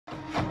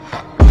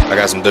I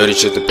got some dirty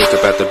shit to pick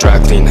up at the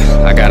dry clean.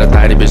 I got a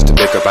tidy bitch to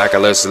pick up, I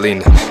got love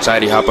Selena.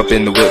 Shawty hop up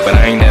in the whip, but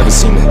I ain't never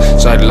seen her.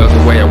 Shawty love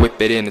the way I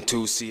whip it in a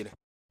two-seater.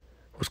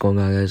 What's going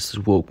on, guys?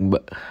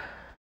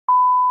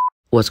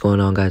 What's going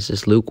on, guys?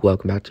 It's Luke.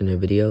 Welcome back to a new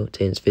video.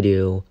 Today's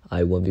video,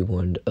 I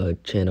 1v1'd a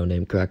channel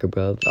named Cracker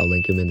Bruv. I'll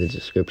link him in the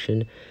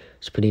description.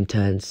 It's pretty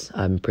intense.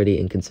 I'm pretty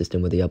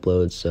inconsistent with the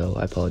uploads, so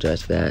I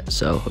apologize for that.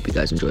 So hope you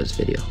guys enjoy this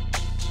video.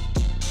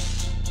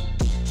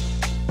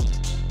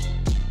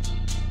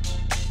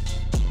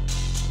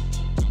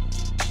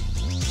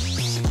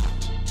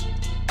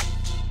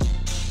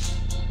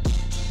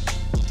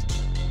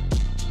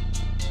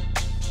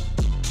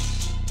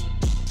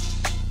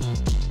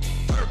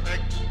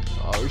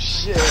 Oh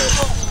shit!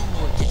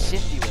 Get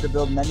shifty with to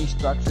build many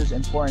structures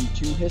and pour in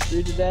 2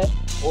 history today,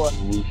 or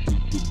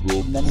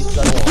many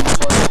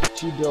structures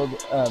to build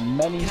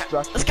many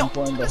structures and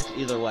pour in the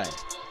either way.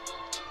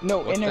 no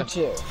What's inner that?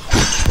 2. No,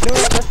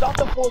 that's not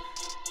the full.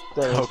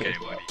 Okay,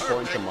 buddy.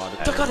 Point to mod.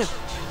 Look at him!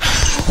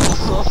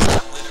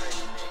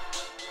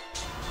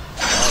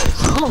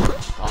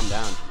 Calm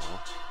down,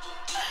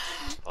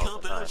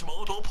 Calm down,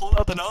 Jamal. Don't pull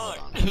out the nine.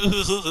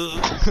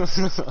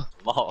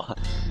 Jamal.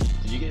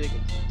 Did you get it?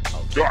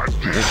 Oh,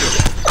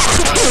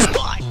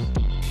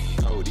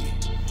 Cody.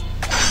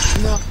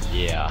 No.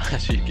 Yeah,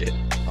 that's what you get.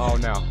 Oh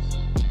no.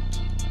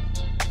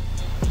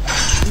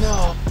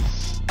 No.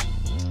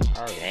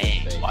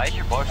 Dang, why is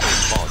your bar so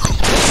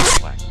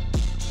small?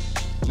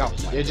 No,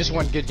 it just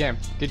won. Good game.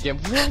 Good game.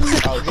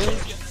 Oh, really?